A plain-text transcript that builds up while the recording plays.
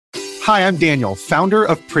Hi, I'm Daniel, founder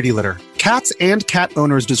of Pretty Litter. Cats and cat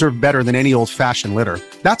owners deserve better than any old-fashioned litter.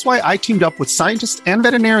 That's why I teamed up with scientists and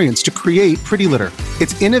veterinarians to create Pretty Litter.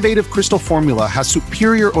 Its innovative crystal formula has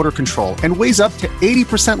superior odor control and weighs up to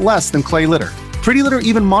 80% less than clay litter. Pretty Litter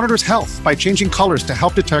even monitors health by changing colors to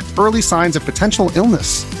help detect early signs of potential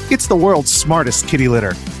illness. It's the world's smartest kitty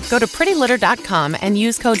litter. Go to prettylitter.com and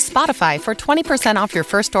use code SPOTIFY for 20% off your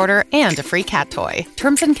first order and a free cat toy.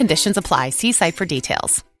 Terms and conditions apply. See site for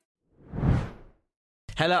details.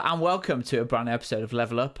 Hello and welcome to a brand new episode of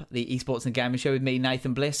Level Up, the esports and gaming show with me,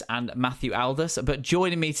 Nathan Bliss, and Matthew Aldous. But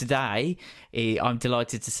joining me today, I'm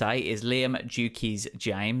delighted to say, is Liam Dukies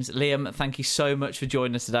James. Liam, thank you so much for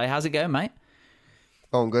joining us today. How's it going, mate?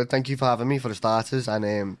 Going good. Thank you for having me for the starters.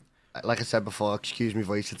 And like I said before, excuse me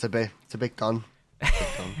voice, it's a bit gone.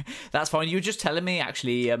 That's fine. You were just telling me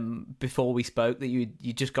actually before we spoke that you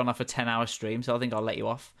just gone off a 10-hour stream, so I think I'll let you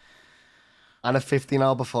off. And a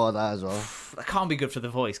 15-hour before that as well. That can't be good for the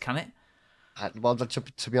voice, can it? Well,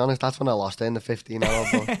 to be honest, that's when I lost it in the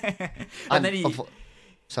 15-hour. And then you...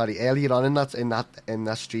 Sorry, earlier on in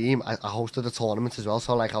that stream, I hosted a tournament as well,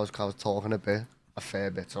 so like I was talking a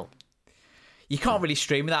fair bit. So you can't really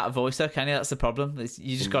stream without a voice, though, can you? That's the problem.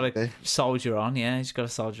 You just got to soldier on. Yeah, you just got to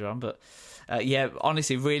soldier on. But yeah,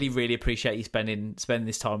 honestly, really, really appreciate you spending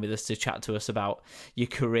this time with us to chat to us about your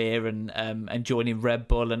career and joining Red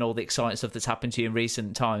Bull and all the exciting stuff that's happened to you in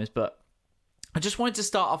recent times. But I just wanted to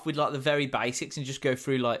start off with like the very basics and just go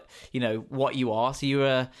through like, you know, what you are. So you're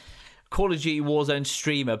a Call of Duty Warzone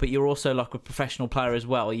streamer, but you're also like a professional player as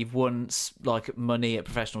well. You've won like money at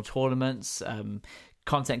professional tournaments,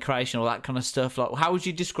 content creation, all that kind of stuff. Like, how would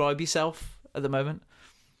you describe yourself at the moment?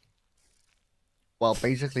 Well,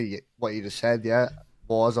 basically, what you just said, yeah.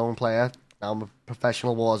 Warzone player. Now I'm a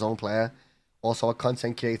professional Warzone player. Also a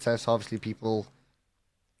content creator, so obviously people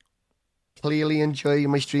clearly enjoy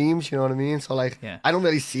my streams, you know what I mean? So, like, yeah. I don't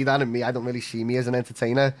really see that in me. I don't really see me as an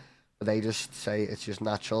entertainer. But they just say it's just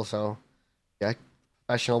natural, so, yeah.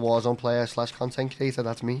 Professional Warzone player / content creator,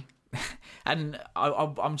 that's me. And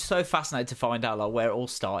I'm so fascinated to find out like where it all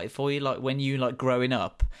started for you. Like when you like growing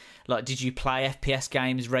up, like did you play FPS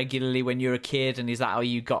games regularly when you were a kid, and is that how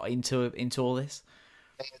you got into all this?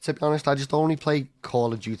 To be honest, I just only play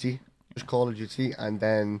Call of Duty, and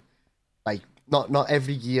then like not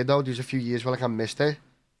every year though. There's a few years where like I missed it.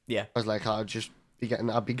 Yeah, I was like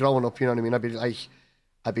I'd be growing up, you know what I mean?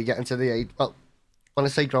 I'd be getting to the age. Well, when I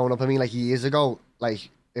say growing up, I mean like years ago, like.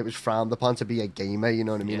 It was frowned upon to be a gamer, you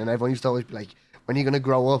know what I mean? Yeah. And everyone used to always be like, when are you going to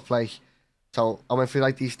grow up? Like, so I went through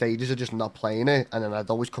like these stages of just not playing it, and then I'd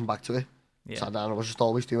always come back to it. Yeah. So then I was just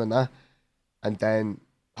always doing that. And then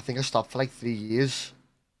I think I stopped for like 3 years.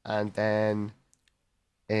 And then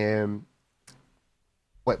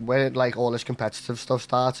when like all this competitive stuff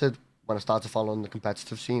started, when I started following the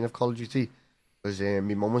competitive scene of Call of Duty, was my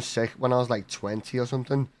mum was sick when I was like 20 or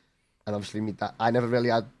something. And obviously, I never really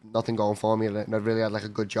had nothing going for me. I never really had like a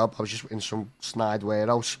good job. I was just in some snide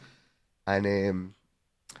warehouse. And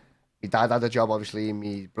my dad had a job, obviously.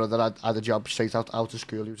 My brother had a job straight out of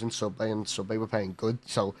school. He was in Subway, and Subway were paying good.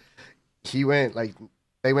 So they weren't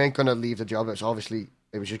going to leave the job. It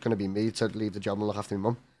was just going to be me to leave the job and look after my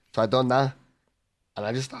mum. So I'd done that. And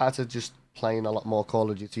I just started just playing a lot more Call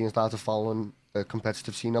of Duty and started following the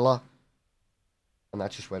competitive scene a lot. And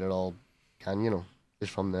that's just where it all can, you know,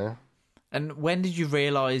 just from there. And when did you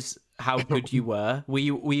realise how good you were? Were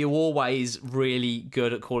you always really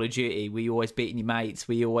good at Call of Duty? Were you always beating your mates?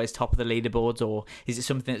 Were you always top of the leaderboards? Or is it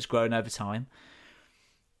something that's grown over time?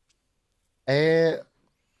 No,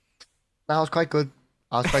 I was quite good.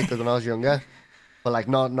 When I was younger. But like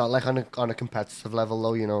not like on a competitive level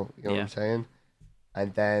though, you know what I'm saying?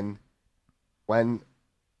 And then when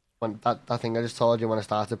that thing I just told you, when I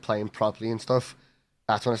started playing properly and stuff,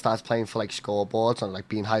 that's when I started playing for like scoreboards and like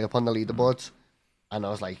being high up on the leaderboards. And I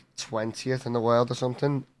was like 20th in the world or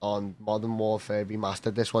something on Modern Warfare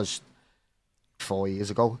Remastered. This was 4 years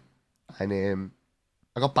ago. And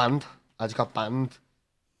I got banned. I just got banned.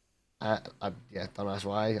 Don't know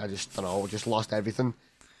why. I just don't know. Just lost everything.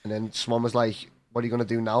 And then someone was like, "What are you gonna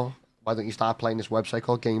do now? Why don't you start playing this website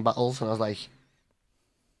called Game Battles?" And I was like,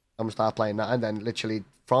 "I'm gonna start playing that." And then literally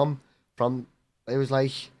from it was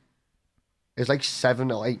like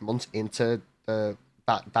 7 or 8 months into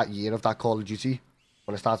that year of that Call of Duty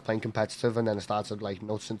when I started playing competitive, and then I started like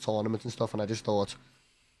noticing tournaments and stuff, and I just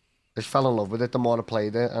fell in love with it the more I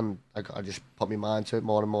played it, and I just put my mind to it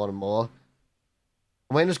more and more and more.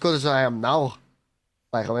 I ain't as good as I am now.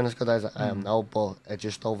 Like, I ain't as good as I am now, but it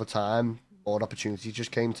just over time, more opportunities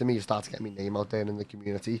just came to me. You start to get my name out there in the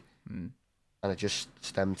community, and it just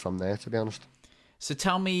stemmed from there, to be honest. So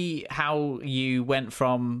tell me how you went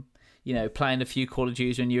from, you know, playing a few Call of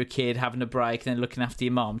Duty when you were a kid, having a break, then looking after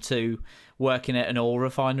your mum, to working at an oil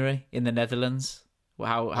refinery in the Netherlands?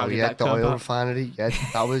 How did that come the oil about? refinery. Yeah,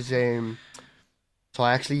 that was so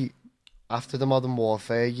I actually, after the Modern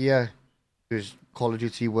Warfare year, it was Call of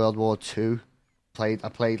Duty World War Two. I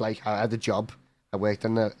played like I had a job. I worked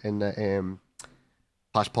in the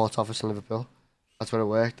passport office in Liverpool. That's where I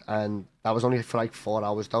worked, and that was only for like 4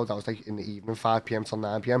 hours though. That was like in the evening, 5 p.m. till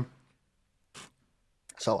 9 p.m.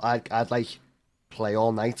 So I'd like play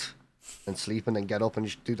all night and sleep and then get up and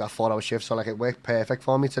just do that 4 hour shift. So like it worked perfect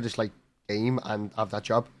for me to just like game and have that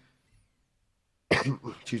job.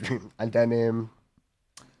 Excuse me. And then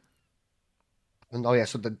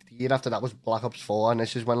so the year after that was Black Ops 4, and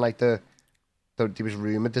this is when like there was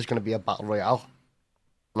rumoured there's going to be a Battle Royale.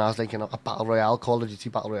 And I was like, you know, a Battle Royale, Call of Duty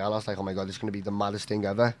Battle Royale. I was like, oh my God, this is going to be the maddest thing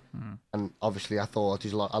ever. And obviously I thought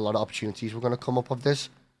there's a lot of opportunities were going to come up of this.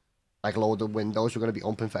 Like a load of windows were going to be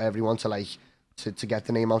open for everyone to like, to get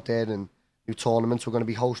the name out there, and new tournaments were going to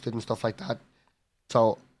be hosted and stuff like that.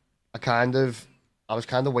 So I was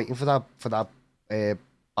kind of waiting for that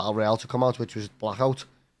Battle Royale to come out, which was Blackout.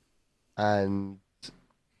 And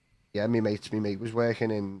yeah, my mate was working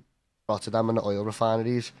in Rotterdam in the oil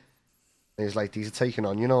refineries. And he's like, these are taking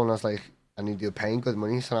on, you know, and I was like, and they're paying good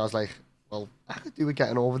money. So I was like, well, I could do with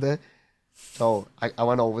getting over there. So I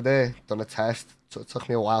went over there, done a test. So it took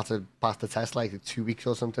me a while to pass the test, like 2 weeks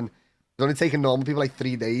or something. It was only taking normal people like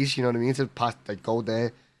 3 days, you know what I mean, to pass, like go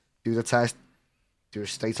there, do the test, do a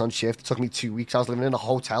straight on shift. It took me 2 weeks. I was living in a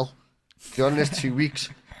hotel. During this 2 weeks,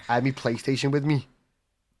 I had my PlayStation with me.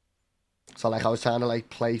 So like I was trying to like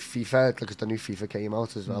play FIFA, because the new FIFA came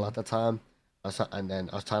out as well at the time. And then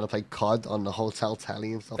I was trying to play COD on the hotel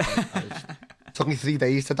telly and stuff like that. It took me 3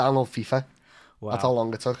 days to download FIFA. Wow. That's how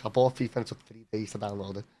long it took. I bought FIFA and it took 3 days to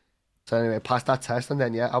download it. So anyway, passed that test, and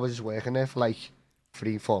then I was just working there for like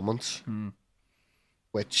 3-4 months.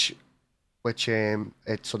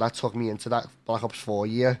 So that took me into that Black Ops 4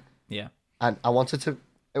 year. Yeah. And I wanted to.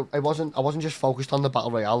 I wasn't just focused on the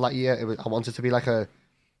Battle Royale that year. I wanted to be like a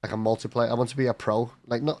multiplayer. I wanted to be a pro.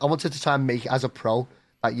 I wanted to try and make it as a pro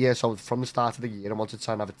that year. So from the start of the year, I wanted to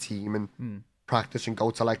try and have a team and practice and go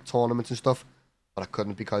to like tournaments and stuff. But I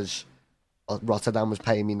couldn't because Rotterdam was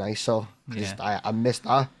paying me nice. So I missed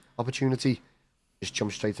that opportunity. Just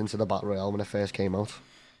jumped straight into the Battle Royale when it first came out.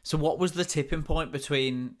 So what was the tipping point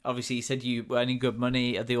between, obviously you said you were earning good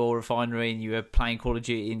money at the oil refinery and you were playing Call of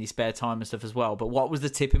Duty in your spare time and stuff as well, but what was the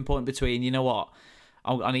tipping point between, you know what,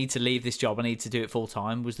 I need to leave this job, I need to do it full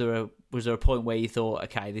time? Was there a point where you thought,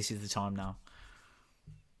 okay, this is the time now?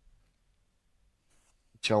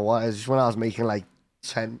 Do you know what? It's just when I was making like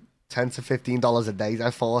 $10 to $15 a day, I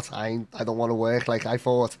thought I don't want to work. Like I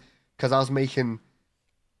thought, because I was making,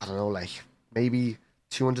 I don't know, like maybe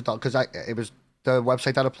 $200, because it was the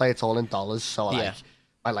website that I play, it's all in dollars. So like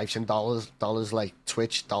my life's in dollars, like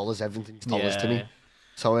Twitch, dollars, everything's dollars to me.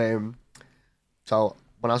 So so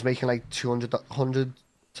when I was making like $100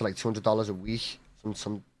 to like $200 a week,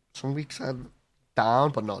 some weeks I'm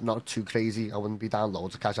down, but not too crazy. I wouldn't be down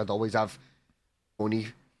loads of cash. I'd always have money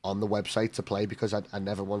on the website to play because I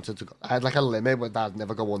never wanted to go. I had like a limit where I'd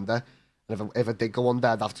never go under. And if I did go under,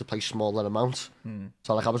 I'd have to play smaller amounts.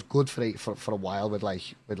 So like I was good for a while with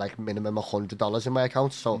like minimum $100 in my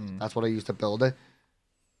account. So that's what I used to build it.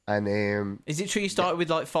 And is it true you started with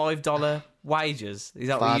like $5 wages? Is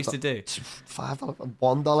that what you used to do? $5,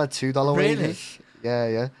 $1, $2 wages.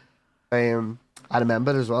 Yeah. I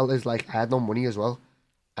remember as well. Is like I had no money as well.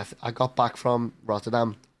 I got back from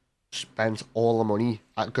Rotterdam, spent all the money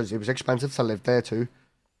because it was expensive to live there too,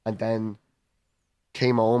 and then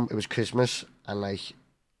came home. It was Christmas, and like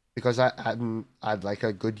because I had like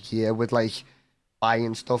a good year with like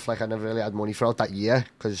buying stuff. Like I never really had money throughout that year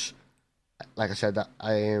because, like I said, that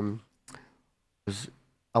I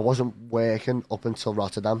wasn't working up until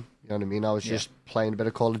Rotterdam. You know what I mean? I was just playing a bit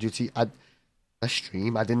of Call of Duty. I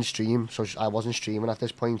didn't stream, so I wasn't streaming at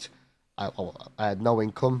this point. I had no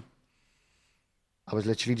income. I was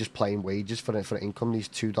literally just playing wages for income, these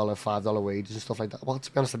 $2, $5 wages and stuff like that. Well,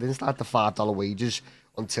 to be honest, I didn't start the $5 wages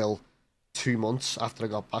until 2 months after I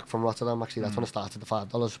got back from Rotterdam. Actually, that's when I started the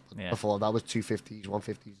 $5. But before that was $2.50s,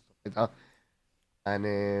 $1.50s, stuff like that.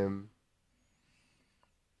 And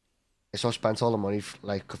so I spent all the money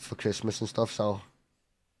for Christmas and stuff. So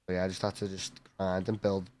yeah, I just had to just grind and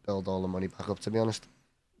build all the money back up, to be honest.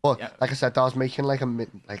 But like I said, I was making like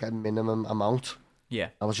a minimum amount. Yeah.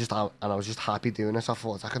 I was just happy doing this. I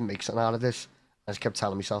thought I could make something out of this. I just kept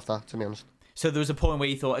telling myself that, to be honest. So there was a point where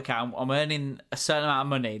you thought, okay, I'm earning a certain amount of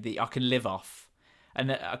money that I can live off.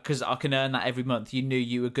 And because I can earn that every month, you knew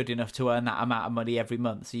you were good enough to earn that amount of money every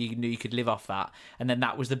month, so you knew you could live off that. And then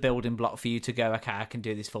that was the building block for you to go, okay, I can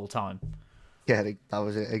do this full time. Yeah, that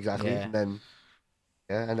was it exactly. Yeah.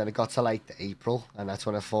 And then it got to like the April, and that's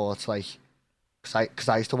when I thought like, because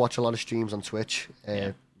I used to watch a lot of streams on Twitch.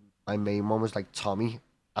 My main one was like Tommy.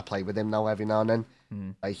 I play with him now every now and then.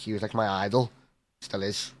 Like he was like my idol, still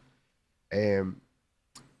is.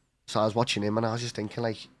 So I was watching him and I was just thinking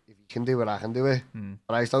like, if he can do it, I can do it. And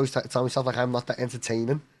I used to always tell myself like I'm not that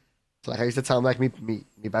entertaining. So like I used to tell like me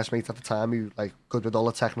best mate at the time, who like good with all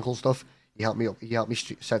the technical stuff. He helped me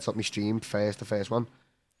set up my stream the first one,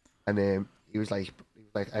 and he was like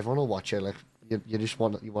everyone will watch it. Like you just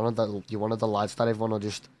one of the lads that everyone will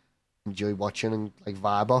just enjoy watching and like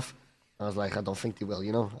vibe off. And I was like, I don't think they will,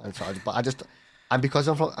 you know. And so and because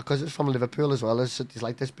it's from Liverpool as well, there's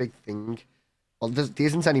like this big thing. Well, there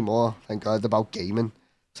isn't anymore, thank God, about gaming.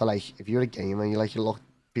 So like, if you're a gamer,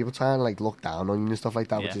 people try and like look down on you and stuff like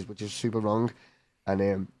that, which is super wrong.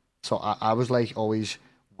 And so I was like always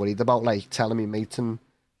worried about like telling me mates and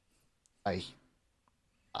like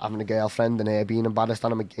having a girlfriend and her being embarrassed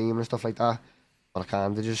that I'm a gamer and stuff like that. But I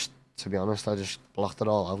kind of just, to be honest, I just blocked it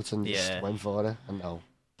all out and just went for it. And now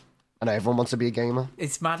everyone wants to be a gamer.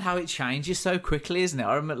 It's mad how it changes so quickly, isn't it?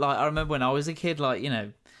 I remember when I was a kid, like, you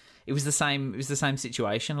know, it was the same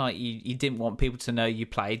situation. Like you didn't want people to know you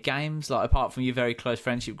played games. Like apart from your very close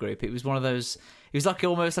friendship group, it was one of those. It was like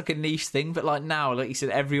almost like a niche thing. But like now, like you said,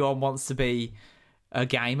 everyone wants to be a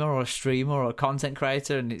gamer or a streamer or a content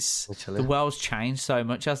creator, and it's the world's changed so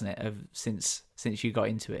much, hasn't it? Since you got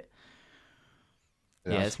into it.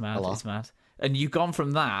 Yeah, it's mad. It's mad. And you've gone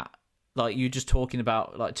from that. Like you're just talking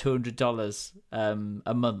about like $200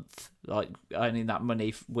 a month, like earning that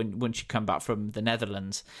money once you come back from the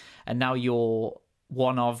Netherlands, and now you're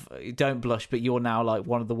one of, don't blush, but you're now like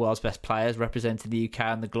one of the world's best players representing the UK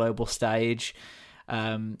on the global stage.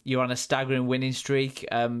 You're on a staggering winning streak.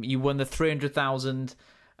 You won the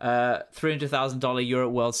 $300,000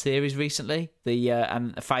 Europe World Series recently,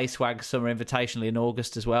 and a FaceWag Summer Invitational in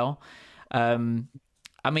August as well.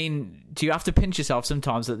 I mean, do you have to pinch yourself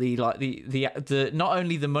sometimes at the not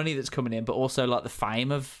only the money that's coming in, but also like the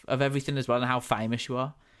fame of everything as well, and how famous you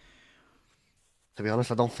are? To be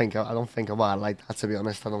honest, I don't think I'm like that. To be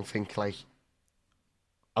honest, I don't think like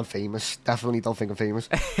I'm famous. Definitely don't think I'm famous.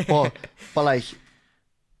 but like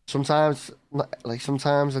sometimes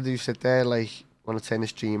I do sit there like when I turn the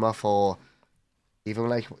stream off, or even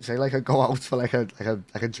like say like I go out for like a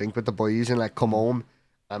drink with the boys and like come home,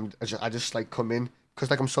 and I just like come in. Because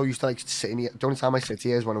like I'm so used to like sitting here. The only time I sit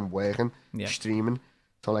here is when I'm working, streaming.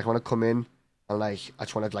 So like when I come in and like I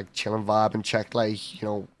just want to like chill and vibe and check like, you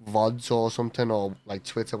know, VODs or something, or like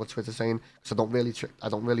Twitter, what Twitter's saying. Because I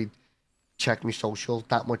don't really check my social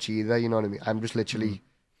that much either. You know what I mean? I'm just literally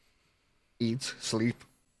eat, sleep,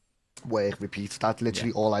 work, repeat. That's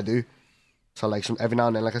literally all I do. So like every now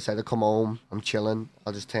and then, like I said, I come home, I'm chilling.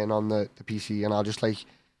 I'll just turn on the PC and I'll just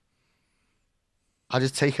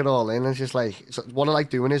take it all in. It's just like, so what I like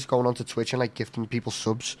doing is going onto Twitch and like gifting people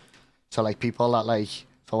subs. So like people that like,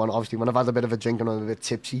 so when I've had a bit of a drink and I'm a bit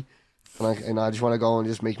tipsy, and I just want to go and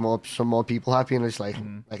just make some more people happy, and it's like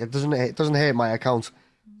it doesn't hurt my account,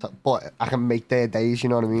 but I can make their days. You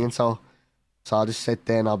know what I mean? So I'll just sit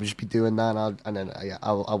there and I'll just be doing that, and then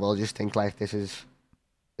I will just think like this is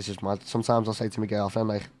mad. Sometimes I'll say to my girlfriend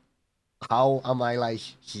like, how am I like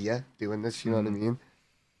here doing this? You know what I mean?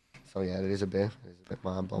 So yeah, it is a bit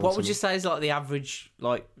mind-blowing. What would you say is like the average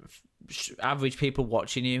people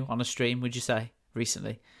watching you on a stream? Would you say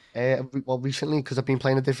recently? Well, recently, because I've been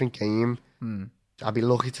playing a different game, I'd be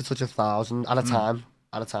lucky to touch 1,000 at a time.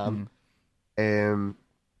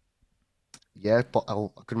 Yeah, but I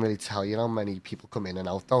couldn't really tell you how many people come in and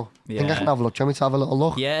out though. I think I can have a look. Do you want me to have a little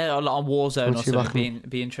look? Yeah, a lot on Warzone or something.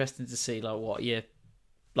 Be interesting to see like what your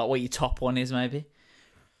top one is maybe.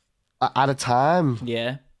 At a time.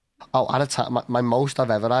 Yeah. Oh, at a time, my most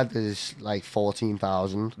I've ever had is like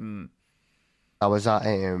 14,000. I was at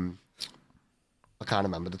I can't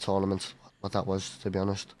remember the tournament, what that was, to be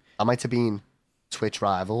honest. I might have been Twitch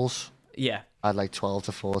Rivals. Yeah. I had like 12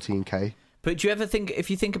 to 14k. But do you ever think,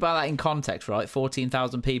 if you think about that in context, right?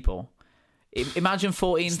 14,000 people. Imagine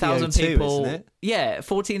 14,000 people. Isn't it? Yeah,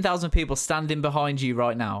 14,000 people standing behind you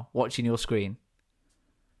right now, watching your screen.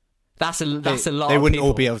 That's a lot. They wouldn't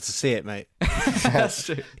all all be able to see it, mate. That's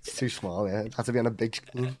true. It's too small. Yeah, it had to be on a big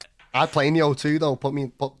screen. I'd play in the O2 though. Put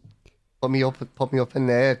me up in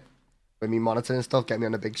there with me monitor and stuff. Get me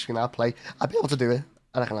on a big screen. I'd play. I'd be able to do it.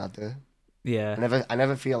 I reckon I'd do it. Yeah. I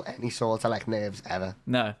never feel any sort of like nerves ever.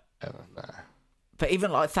 No. Ever. Nah. But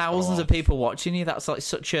even like thousands of people watching you, that's like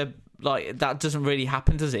such a like that doesn't really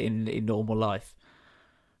happen, does it, in normal life?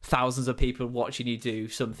 Thousands of people watching you do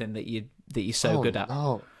something that you're so good at.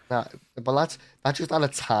 No, but that's just at a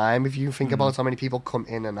time. If you think about how many people come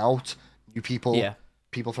in and out, new people,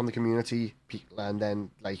 people from the community, and then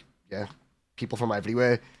like people from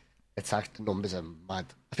everywhere. It's like the numbers are mad.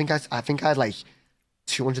 I think I had like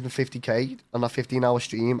 250k on a 15-hour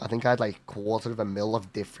stream. I think I had like 250,000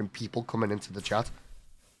 of different people coming into the chat.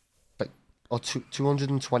 Like, or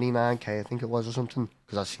 229k, I think it was, or something.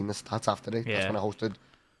 Because I've seen the stats after it. That's when I hosted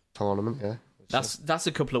tournament. Yeah, that's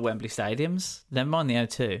a couple of Wembley stadiums. Never mind the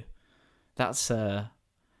O2. That's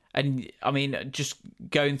and I mean, just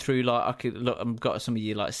going through like I could look. I've got some of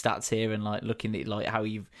your like stats here and like looking at like how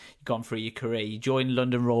you've gone through your career. You joined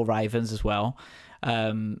London Royal Ravens as well.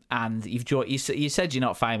 And you've joined. You said you're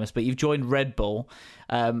not famous, but you've joined Red Bull.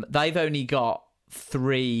 They've only got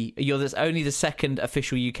 3. You're only the second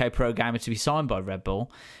official UK pro gamer to be signed by Red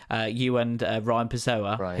Bull. You and Ryan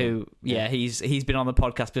Pessoa, who he's been on the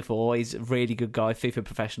podcast before. He's a really good guy, FIFA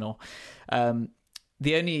professional.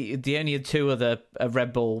 The only 2 other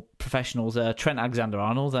Red Bull professionals are Trent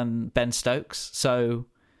Alexander-Arnold and Ben Stokes. So,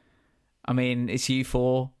 I mean, it's you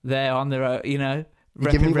 4 there on their own, you know. You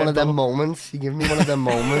give me one of them moments. Have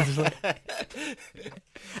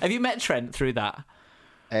you met Trent through that?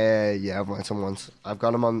 Yeah, I've met him once. I've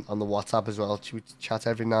got him on the WhatsApp as well. We chat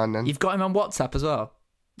every now and then. You've got him on WhatsApp as well?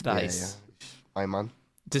 Nice. Yeah. He's my man.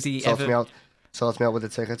 Does he sorts me out with the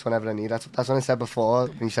tickets whenever I need. That's what I said before.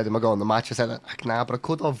 When you said, am I going on the match? I said, nah, but I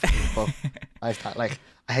could have. But I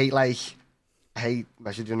hate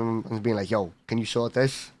messaging him and being like, yo, can you sort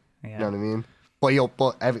this? Yeah. You know what I mean?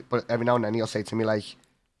 But every now and then he'll say to me, like,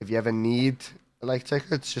 if you ever need like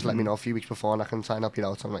tickets, just let me know a few weeks before and I can sign up you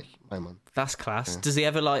out. I'm like, my man. That's class. Yeah. Does he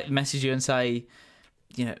ever like message you and say,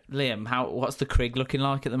 you know, Liam, what's the Krig looking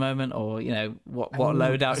like at the moment? Or, you know, what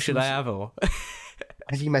loadout should I have? Or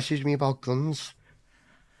has he messaged me about guns?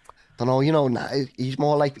 Don't know, you know, he's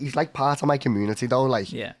more like, he's like part of my community though,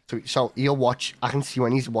 like, yeah. So he'll watch, I can see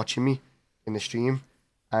when he's watching me in the stream,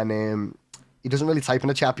 and he doesn't really type in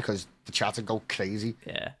the chat because the chat will go crazy.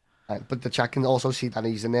 Yeah. But the chat can also see that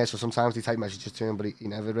he's in there, so sometimes he type messages to him, but he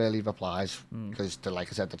never really replies because, like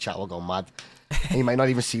I said, the chat will go mad. He might not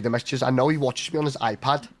even see the messages. I know he watches me on his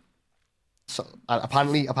iPad. So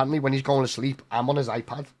apparently, when he's going to sleep, I'm on his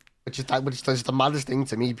iPad, which is the maddest thing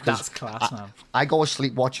to me because that's class, man. I go to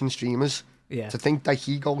sleep watching streamers. Yeah. To think that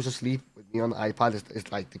he goes to sleep with me on the iPad is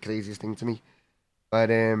like the craziest thing to me. But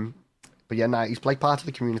yeah, nah, he's like part of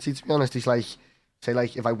the community. To be honest, he's like. Say,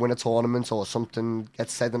 like, if I win a tournament or something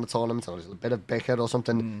gets said in the tournament or there's a bit of bicker or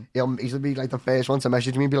something, he'll be, like, the first one to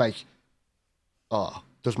message me and be like, oh,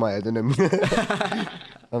 does my head in him.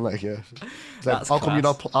 I'm like, yeah. Like, how come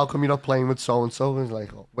you're not playing with so-and-so? And he's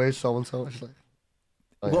like, oh, where's so-and-so? It's like,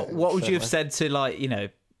 oh, what would you have said to, like, you know,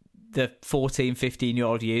 the 14,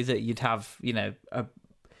 15-year-old you that you'd have, you know,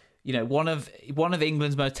 one of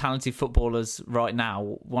England's most talented footballers right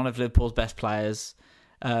now, one of Liverpool's best players...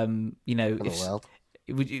 you know,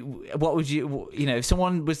 what would you know, if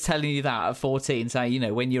someone was telling you that at 14, saying, you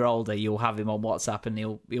know, when you're older, you'll have him on WhatsApp and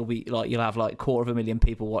he'll be like, you'll have like 250,000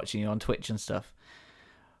 people watching you on Twitch and stuff.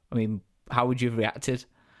 I mean, how would you have reacted?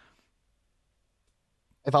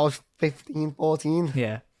 If I was 15, 14?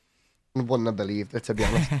 Yeah. I wouldn't have believed it, to be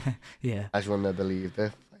honest. Yeah. I just wouldn't have believed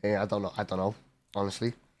it. Yeah, I don't know,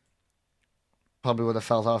 honestly. Probably would have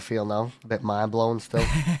felt how I feel now. A bit mind-blown still.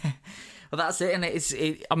 Well, that's it, and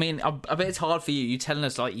I mean, I bet it's hard for you. You're telling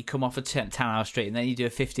us, like, you come off a 10-hour stream, and then you do a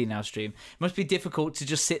 15-hour stream. It must be difficult to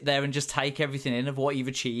just sit there and just take everything in of what you've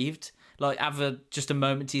achieved. Like, have just a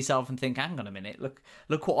moment to yourself and think, hang on a minute, look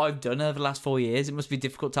what I've done over the last 4 years. It must be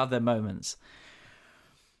difficult to have their moments.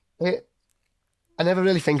 I never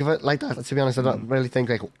really think of it like that, to be honest. I don't really think,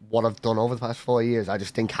 like, what I've done over the past 4 years. I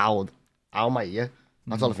just think, how am I here?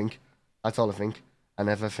 That's all I think. I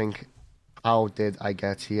never think, how did I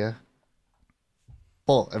get here?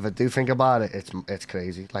 But if I do think about it, it's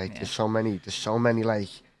crazy. Like, there's so many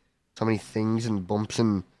things and bumps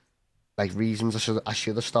and like reasons I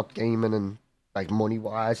should have stopped gaming, and like money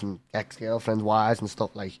wise and ex-girlfriend wise and stuff,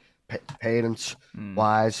 like parents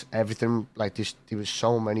wise, everything. Like there was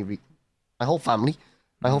so many. My whole family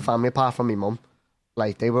apart from my mum,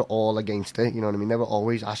 like they were all against it. You know what I mean? They were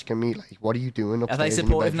always asking me like, "What are you doing upstairs?" Are they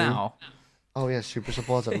supportive now? Oh yeah, super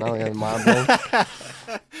supportive now. Yeah,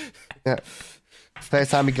 yeah.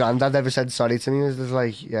 First time my granddad ever said sorry to me was just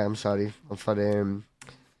like, yeah, I'm sorry. I'm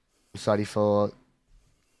sorry for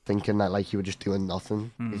thinking that like you were just doing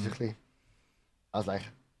nothing, basically. I was like,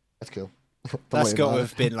 that's cool. That's got to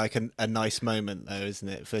have been like a nice moment though, isn't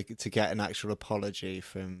it? To get an actual apology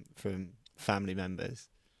from family members.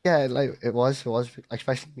 Yeah, like it was,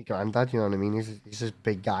 especially my granddad. You know what I mean? He's this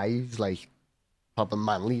big guy. He's like proper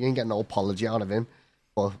manly. You didn't get no apology out of him,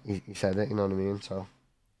 but he said it. You know what I mean? So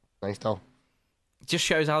nice though. It just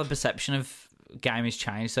shows how the perception of game has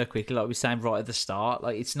changed so quickly. Like we were saying right at the start,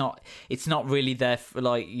 like it's not really there for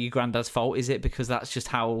like your granddad's fault, is it? Because that's just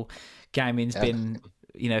how gaming's been.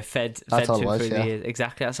 You know, fed to him through the years.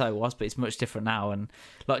 Exactly, that's how it was, but it's much different now. And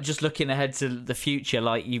like just looking ahead to the future,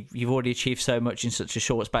 like you've already achieved so much in such a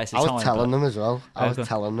short space of time. I was telling them as well. I was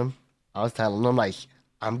telling them like,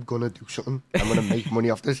 I'm gonna do something. I'm gonna make money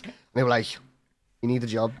off this. And they were like, you need a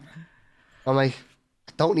job. I'm like,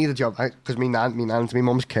 I don't need a job because my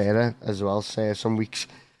mum's carer as well. So some weeks,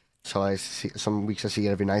 I see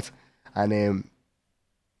her every night. And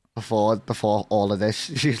before all of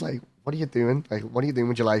this, she's like, what are you doing? Like, what are you doing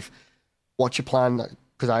with your life? What's your plan?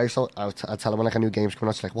 Because I tell her when like a new game's coming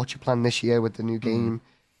out, she's like, what's your plan this year with the new game?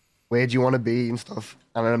 Where do you want to be and stuff?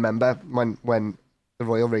 And I remember when the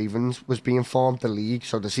Royal Ravens was being formed, the league,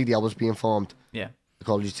 so the CDL was being formed, the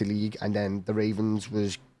Call of Duty League, and then the Ravens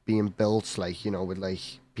was being built, like, you know, with like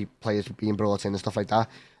players being brought in and stuff like that.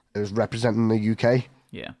 It was representing the UK.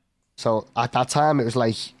 Yeah. So at that time, it was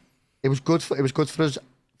like, it was good for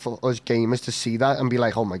us gamers to see that and be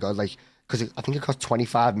like, oh my god, like, because I think it cost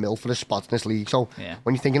 25 mil for the spots in this league. So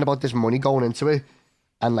when you're thinking about this money going into it,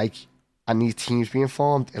 and like, and these teams being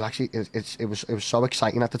formed, it was so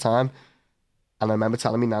exciting at the time. And I remember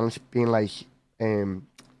telling me nan being like,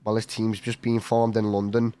 well, this team's just being formed in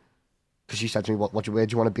London, because she said to me, where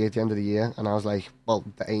do you want to be at the end of the year? And I was like, well,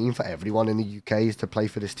 the aim for everyone in the UK is to play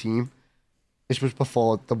for this team. This was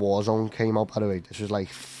before the Warzone came out, by the way. This was like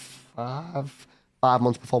 5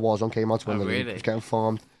 months before Warzone came out when the league was getting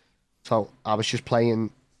formed. So I was just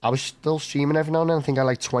playing. I was still streaming every now and then. I think I had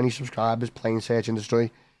like 20 subscribers playing Search and Destroy,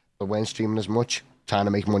 but weren't streaming as much, trying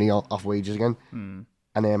to make money off wages again. And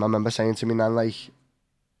I remember saying to me, nan, like,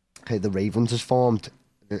 hey, the Ravens has formed.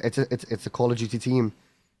 It's a Call of Duty team.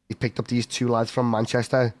 He picked up these two lads from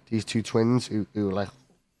Manchester, these two twins who like,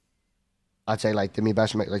 I'd say like they're my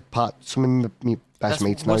best mate, like some of my best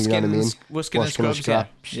mates now, you know what I mean? Wuskin and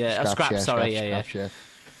Scraps, yeah. Scraps, yeah.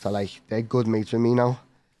 So like, they're good mates with me now.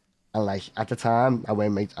 And like, at the time,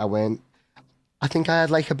 I think I had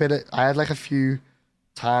like a few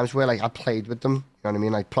times where like I played with them, you know what I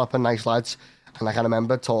mean? Like proper nice lads. And like, I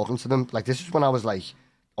remember talking to them, like this is when I was like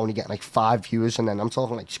only getting like 5 viewers, and then I'm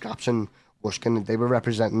talking like Scraps and Wuskin, they were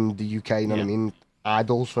representing the UK, you know what I mean?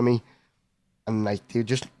 Idols for me. And like,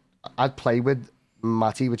 I'd play with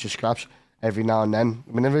Matty, which is Scraps, every now and then.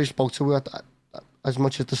 We never really spoke to her as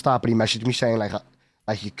much at the start, but he messaged me saying like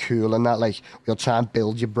you're cool and that, like, we'll try and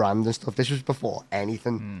build your brand and stuff. This was before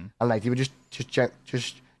anything. And like, they were just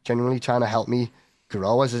genuinely trying to help me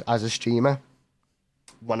grow as a streamer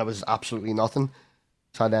when I was absolutely nothing.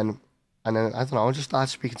 So then, I don't know, I just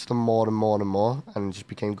started speaking to them more and more and more, and just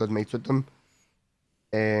became good mates with them.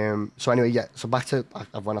 So anyway, so back to,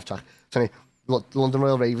 I've went off track. So anyway, London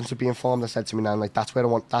Royal Ravens are being formed. I said to me now, like, that's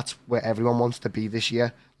where everyone wants to be this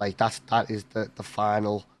year. Like, that is the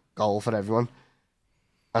final goal for everyone.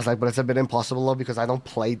 I was like, but it's a bit impossible though, because I don't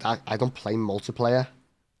play multiplayer.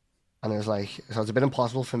 And it was like, so it's a bit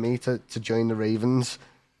impossible for me to join the Ravens.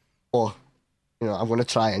 But, you know, I'm going to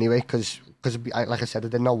try anyway, because like I said, I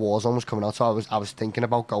didn't know Warzone was coming out, so I was thinking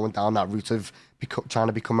about going down that route of trying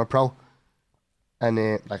to become a pro. And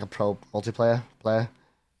like a pro multiplayer player.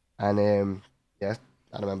 And yeah,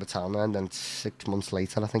 I remember telling her, and then 6 months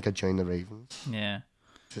later, I think I joined the Ravens. Yeah.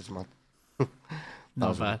 Which is mad.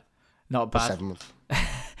 Not bad. 7 months.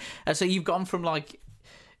 And so you've gone from like,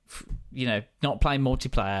 you know, not playing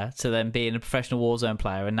multiplayer to then being a professional Warzone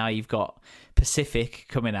player, and now you've got Pacific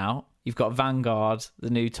coming out. You've got Vanguard,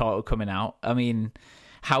 the new title coming out. I mean,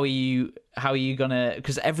 how are you gonna?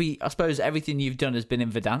 Because I suppose everything you've done has been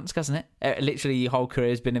in Verdansk, hasn't it? Literally, your whole career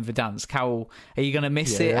has been in Verdansk. How are you gonna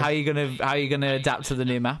miss it? Yeah. How are you gonna adapt to the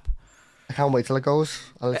new map? I can't wait till it goes.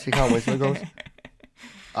 I literally can't wait till it goes.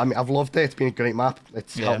 I mean, I've loved it. It's been a great map.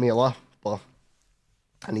 It's helped me a lot, but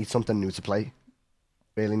I need something new to play.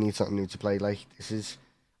 Really need something new to play. Like, I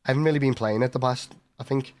haven't really been playing it the past. I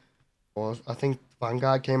think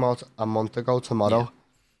Vanguard came out a month ago tomorrow.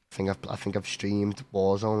 Yeah. I think I've streamed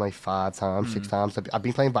Warzone like 5 times, 6 times. I've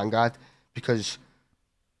been playing Vanguard because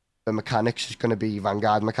the mechanics is going to be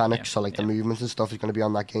Vanguard mechanics. So like the movements and stuff is going to be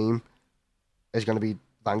on that game. It's going to be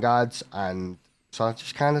Vanguard's, and so I'm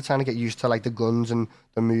just kind of trying to get used to like the guns and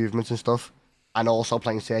the movements and stuff. And also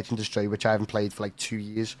playing Search and Destroy, which I haven't played for like 2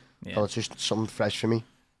 years. Yeah. So it's just something fresh for me.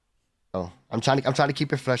 So I'm trying to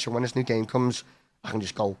keep it fresh, and when this new game comes, I can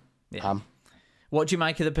just go ham. What do you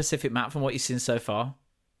make of the Pacific map from what you've seen so far?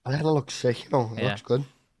 I think it looks sick, you know. It looks good.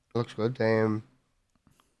 It looks good.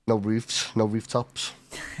 No roofs, no rooftops,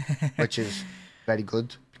 which is very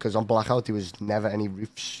good because on Blackout there was never any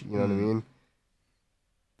roofs. You know what I mean?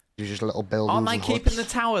 There's just little buildings. Aren't they and keeping huts. the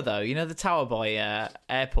tower though? You know the tower by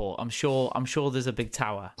airport. I'm sure there's a big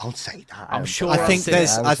tower. Don't say that. I'm sure. I think I've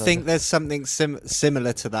seen it. I think there's something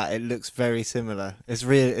similar to that. It looks very similar. It's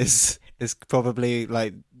real. It's probably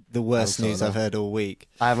like the worst news I've heard all week.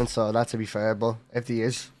 I haven't saw that, to be fair, but if there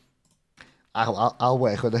is, I'll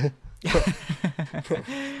work with it.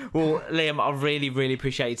 Well, Liam, I really, really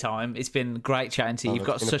appreciate your time. It's been great chatting to you. You've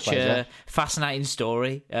got such a fascinating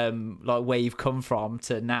story, like where you've come from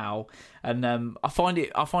to now, and I find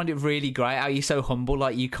it really great how you're so humble.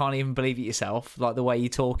 Like you can't even believe it yourself. Like the way you're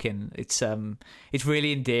talking, it's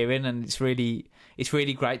really endearing, and it's really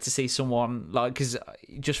great to see someone like, because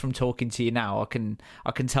just from talking to you now, I can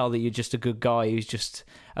tell that you're just a good guy who's just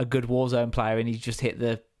a good Warzone player, and you just hit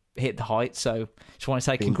the height. So just want to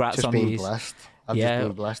say congrats on you. Blessed. I've just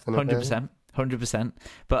been blessed. 100%.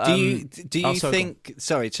 But do you think?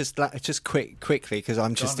 Sorry, just quickly because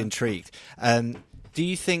I'm just intrigued. Do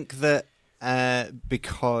you think that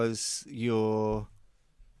because you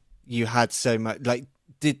had so much, like,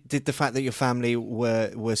 did the fact that your family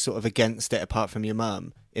were sort of against it, apart from your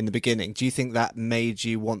mum in the beginning, do you think that made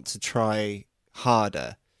you want to try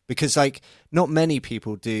harder? Because like not many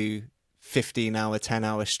people do 15-hour,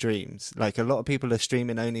 10-hour streams. Like a lot of people are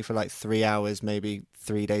streaming only for like 3 hours, maybe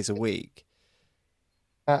 3 days a week.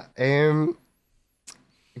 I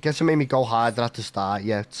guess it made me go harder at the start,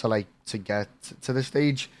 yeah, to get to this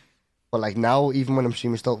stage. But like now, even when I'm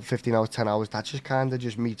streaming still 15 hours, 10 hours, that's just kind of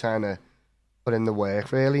just me trying to put in the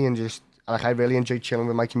work really, and just like I really enjoy chilling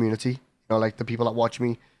with my community. You know, like the people that watch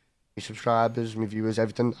me, my subscribers, my viewers,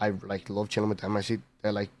 everything. I like love chilling with them. I see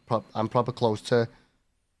they're like I'm proper close to.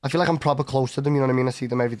 I feel like I'm proper close to them, you know what I mean? I see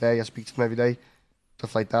them every day, I speak to them every day,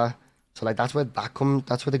 stuff like that. So like that's where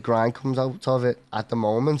the grind comes out of it at the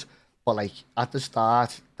moment. But like at the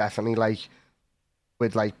start, definitely like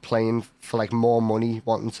with like playing for like more money,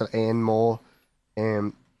 wanting to earn more,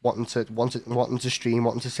 wanting to stream,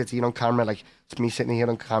 wanting to sit here on camera. Like it's me sitting here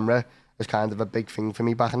on camera was kind of a big thing for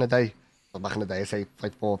me back in the day. Well, back in the day, I say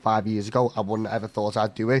like 4 or 5 years ago, I wouldn't have ever thought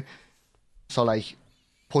I'd do it. So like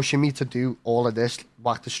pushing me to do all of this,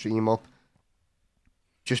 whack the stream up,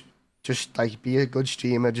 just like be a good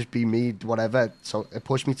streamer, just be me, whatever. So it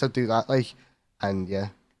pushed me to do that, like, and yeah.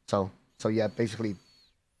 So yeah, basically,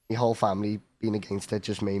 my whole family being against it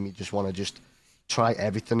just made me just want to just try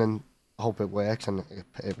everything and hope it works, and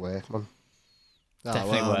it worked, man.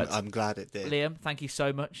 Definitely worked. I'm glad it did. Liam, thank you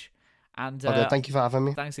so much, and thank you for having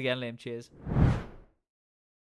me. Thanks again, Liam. Cheers.